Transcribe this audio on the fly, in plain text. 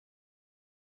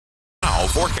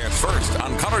forecast first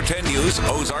on KOLR 10 News,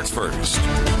 Ozarks First.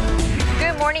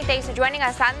 Good morning. Thanks for joining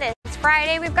us on this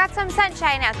Friday. We've got some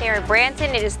sunshine out there in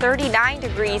Branson. It is 39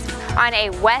 degrees on a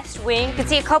west wind. You can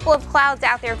see a couple of clouds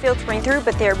out there filtering through,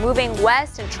 but they're moving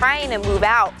west and trying to move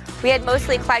out. We had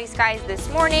mostly cloudy skies this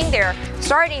morning. They're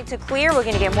starting to clear. We're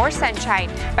going to get more sunshine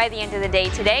by the end of the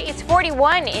day today. It's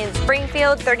 41 in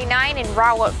Springfield, 39 in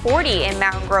Rawat, 40 in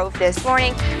Mountain Grove this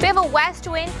morning. We have a west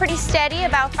wind, pretty steady,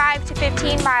 about 5 to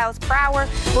 15 miles per hour.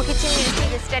 We'll continue to see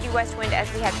the steady west wind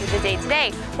as we head through the day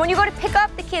today. When you go to pick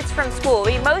up the kids from school,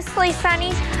 it'll be mostly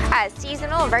sunny,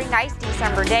 seasonal, a very nice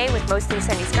December day with mostly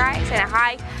sunny skies and a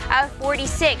high of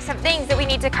 46. Some things that we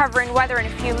need to cover in weather in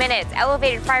a few minutes.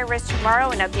 Elevated fire risk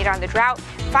tomorrow, an update on the drought.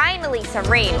 Finally, some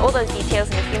rain. All those details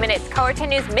in a few minutes. KOLR 10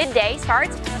 News Midday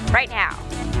starts right now.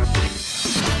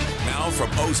 Now from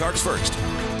Ozarks First,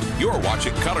 you're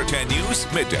watching KOLR 10 News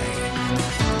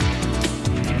Midday.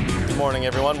 Good morning,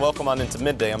 everyone. Welcome on into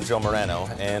Midday. I'm Joe Morano.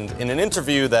 And in an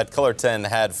interview that KOLR 10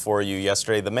 had for you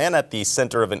yesterday, the man at the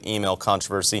center of an email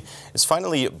controversy is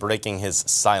finally breaking his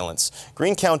silence.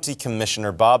 Greene County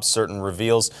Commissioner Bob Certain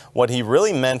reveals what he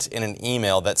really meant in an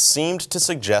email that seemed to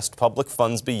suggest public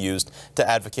funds be used to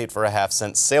advocate for a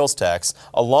half-cent sales tax,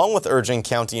 along with urging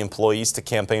county employees to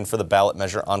campaign for the ballot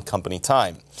measure on company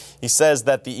time. He says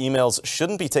that the emails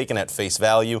shouldn't be taken at face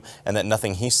value and that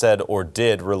nothing he said or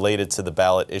did related to the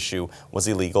ballot issue was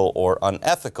illegal or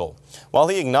unethical. While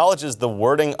he acknowledges the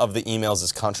wording of the emails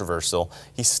is controversial,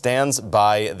 he stands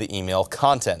by the email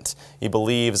content. He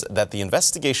believes that the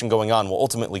investigation going on will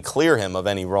ultimately clear him of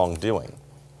any wrongdoing.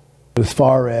 As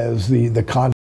far as the content